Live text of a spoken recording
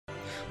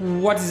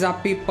What is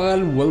up,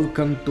 people?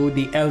 Welcome to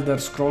the Elder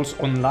Scrolls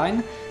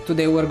Online.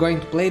 Today we're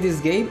going to play this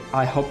game.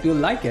 I hope you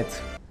like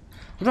it.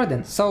 Right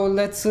then, so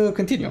let's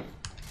continue.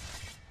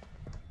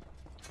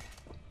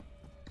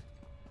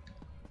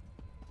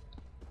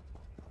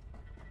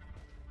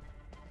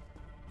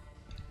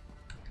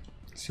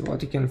 See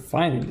what you can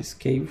find in this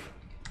cave.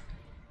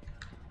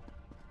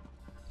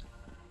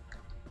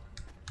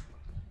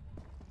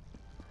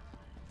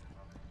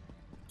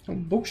 Oh,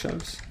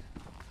 bookshelves.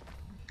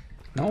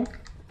 No?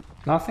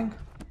 Nothing?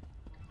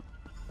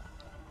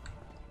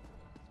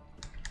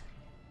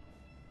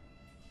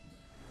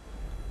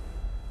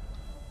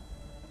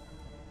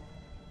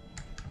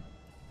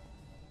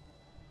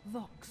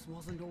 Vox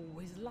wasn't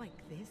always like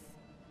this.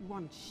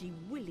 Once she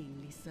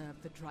willingly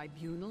served the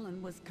tribunal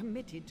and was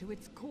committed to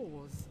its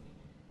cause.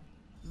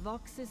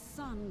 Vox's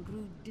son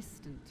grew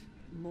distant,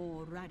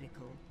 more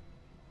radical.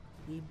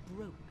 He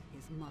broke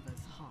his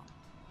mother's heart.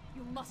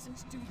 You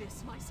mustn't do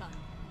this, my son.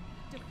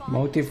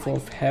 Motive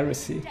of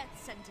heresy. Death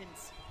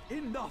sentence.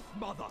 Enough,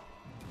 mother!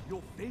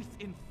 Your faith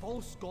in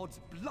false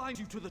gods blinds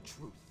you to the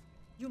truth.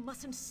 You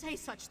mustn't say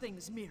such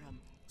things, Miriam.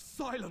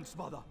 Silence,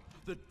 mother!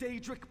 The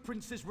Daedric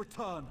princes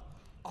return.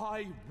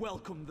 I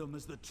welcome them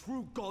as the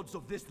true gods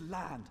of this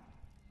land.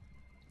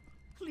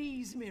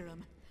 Please,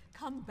 Miriam,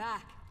 come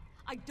back.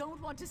 I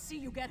don't want to see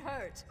you get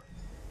hurt.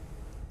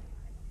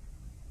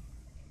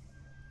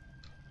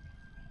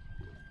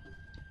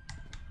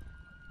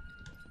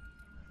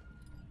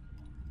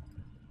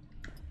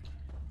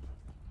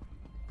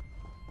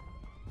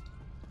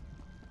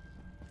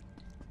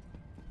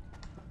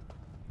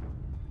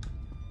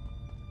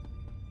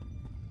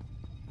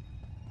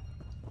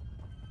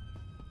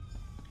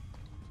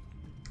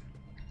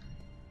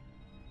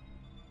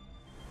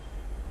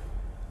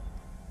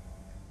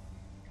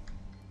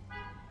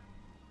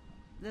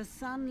 The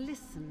son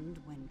listened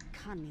when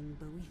cunning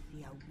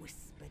Boethia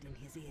whispered in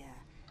his ear.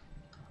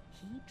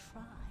 He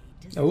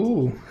tried to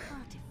steal an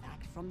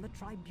artifact from the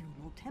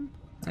tribunal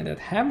temple. And that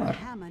hammer. The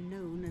hammer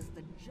known as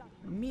the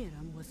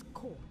Miriam was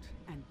caught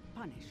and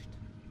punished.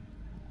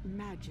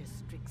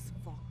 Magistrix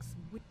Vox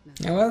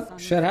witnessed. Yeah, well,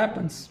 shit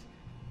happens.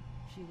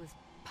 She was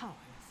powerless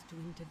to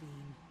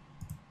intervene.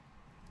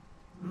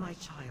 My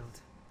child,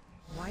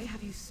 why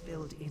have you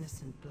spilled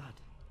innocent blood?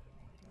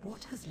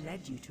 What has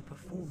led you to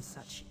perform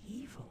such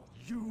evil?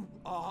 You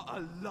are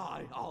a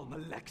lie,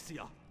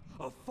 Almalexia.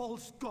 A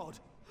false god.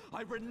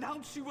 I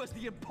renounce you as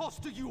the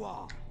impostor you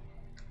are.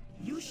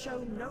 You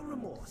show no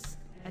remorse,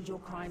 and your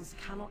crimes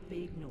cannot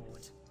be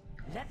ignored.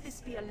 Let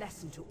this be a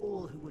lesson to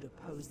all who would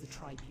oppose the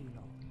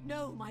tribunal.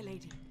 No, my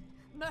lady.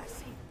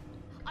 Mercy.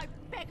 I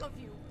beg of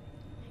you.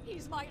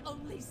 He's my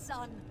only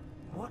son.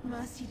 What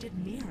mercy did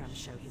Miriam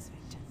show his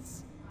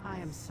victims? I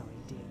am sorry,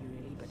 dear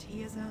Euryli, but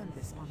he has earned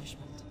this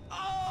punishment.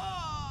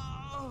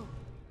 Oh!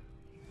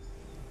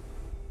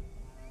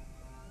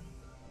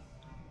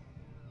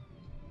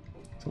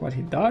 So what,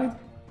 he died?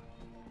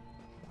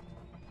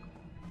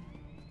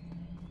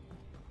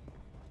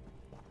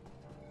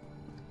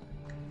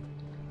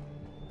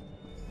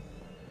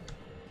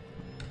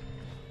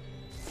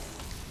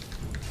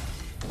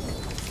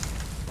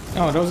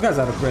 Oh, those guys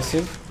are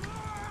aggressive.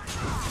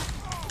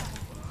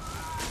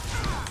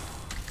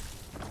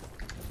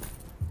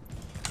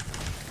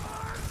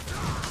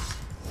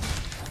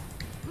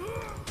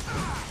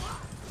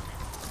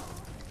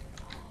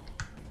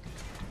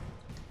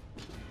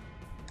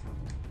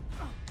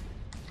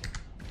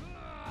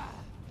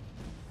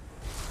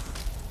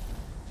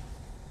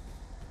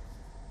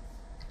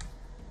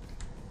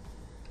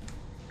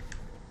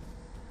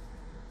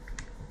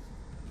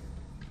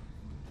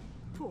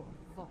 Poor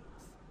Vox,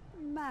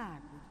 mad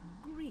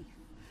with grief,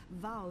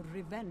 vowed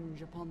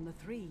revenge upon the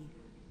three.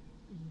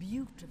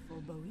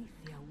 Beautiful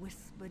Boethia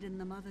whispered in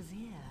the mother's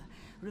ear,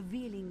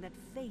 revealing that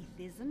faith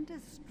isn't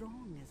as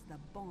strong as the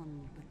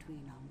bond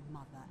between a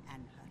mother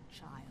and her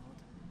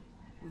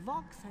child.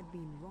 Vox had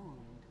been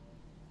wronged.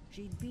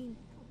 She'd been...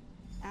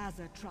 As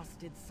a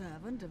trusted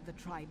servant of the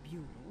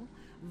tribunal,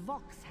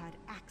 Vox had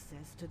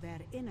access to their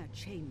inner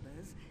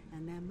chambers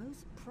and their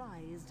most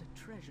prized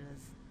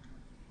treasures.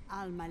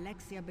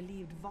 Almalexia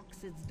believed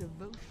Vox's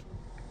devotion.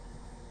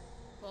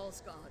 False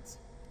gods.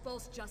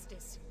 False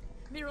justice.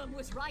 Miriam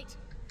was right.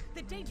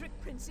 The Daedric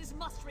princes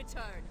must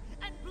return.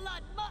 And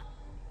blood must...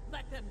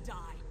 Let them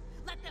die.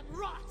 Let them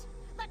rot.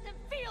 Let them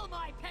feel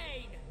my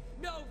pain.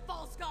 No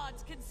false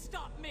gods can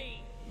stop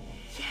me.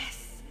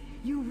 Yes,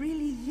 you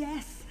really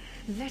yes.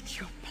 Let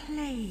your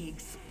plague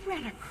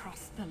spread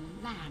across the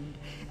land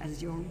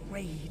as your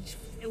rage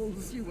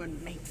fills you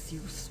and makes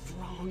you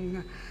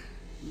strong.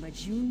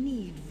 But you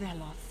need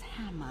Veloth's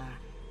hammer.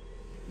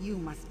 You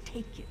must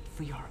take it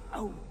for your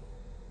own.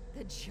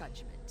 The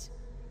judgment.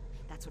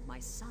 That's what my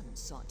son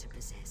sought to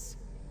possess.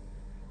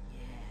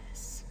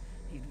 Yes,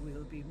 it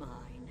will be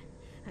mine.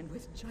 And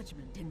with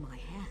judgment in my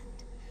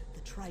hand, the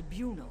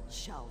tribunal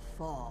shall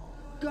fall.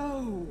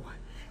 Go!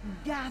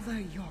 Gather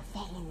your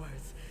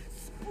followers.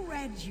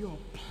 Spread your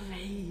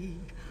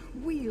plague.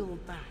 Wield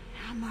the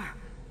hammer.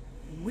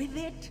 With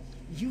it,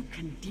 you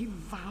can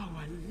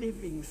devour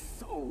living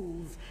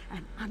souls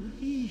and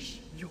unleash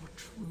your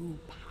true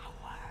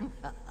power.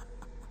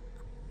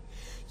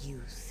 You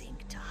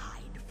think to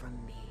hide from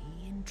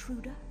me,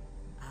 intruder?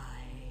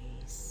 I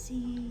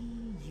see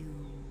you.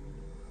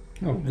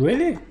 Oh,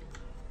 really?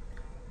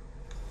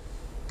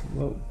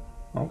 Well,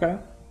 okay.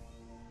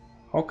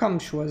 How come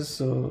she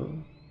was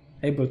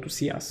able to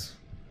see us?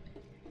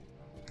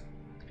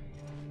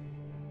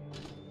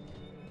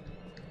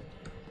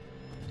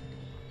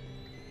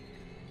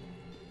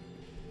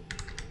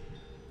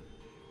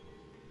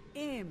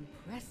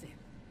 Impressive.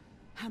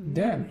 Her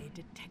Damn. memory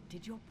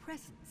detected your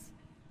presence.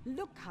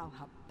 Look how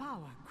her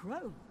power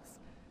grows.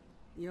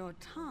 Your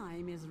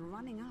time is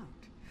running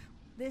out.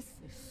 This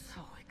is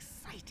so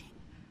exciting.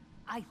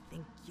 I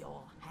think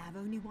you'll have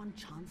only one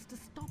chance to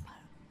stop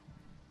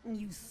her.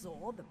 You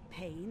saw the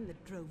pain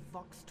that drove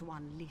Vox to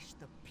unleash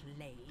the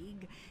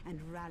plague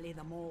and rally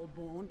them all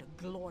born to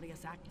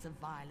glorious acts of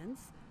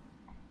violence.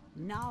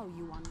 Now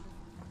you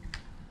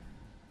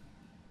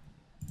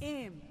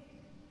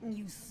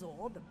You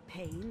saw the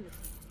pain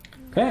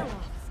that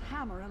Belloff's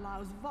hammer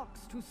allows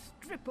Vox to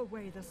strip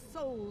away the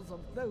souls of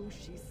those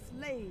she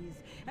slays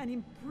and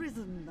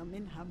imprison them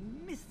in her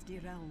misty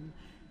realm.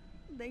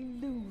 They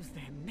lose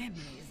their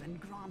memories and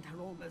grant her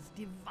almost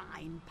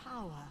divine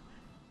power.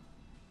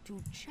 To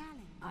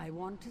challenge, I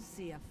want to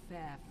see a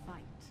fair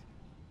fight,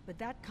 but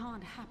that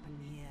can't happen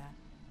here.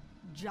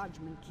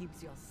 Judgment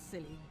keeps your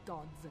silly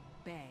gods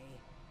at bay.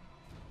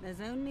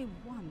 There's only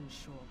one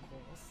sure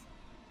course.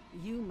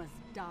 You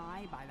must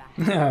die by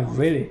the hand.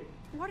 Really?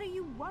 What are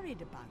you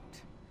worried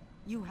about?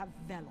 You have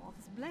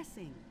Veloth's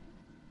blessing.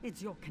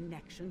 It's your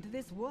connection to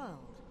this world.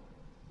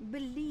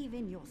 Believe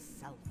in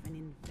yourself and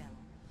in Veloth.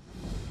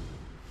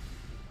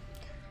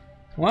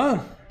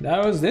 Well,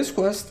 that was this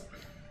quest.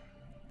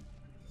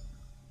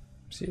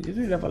 See, did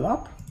we level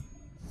up?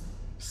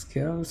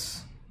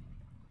 Skills.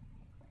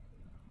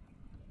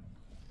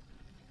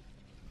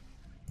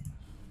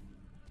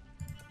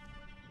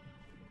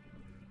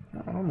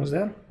 Almost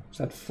there. It's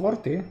at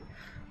 40.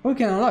 We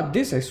can unlock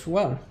this as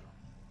well.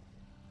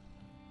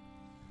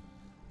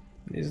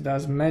 This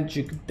does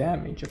magic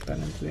damage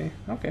apparently.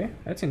 Okay,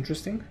 that's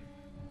interesting.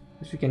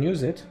 Guess we can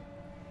use it.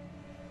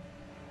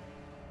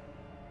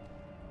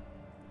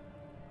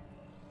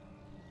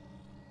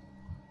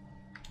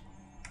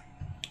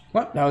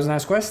 Well, that was a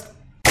nice quest.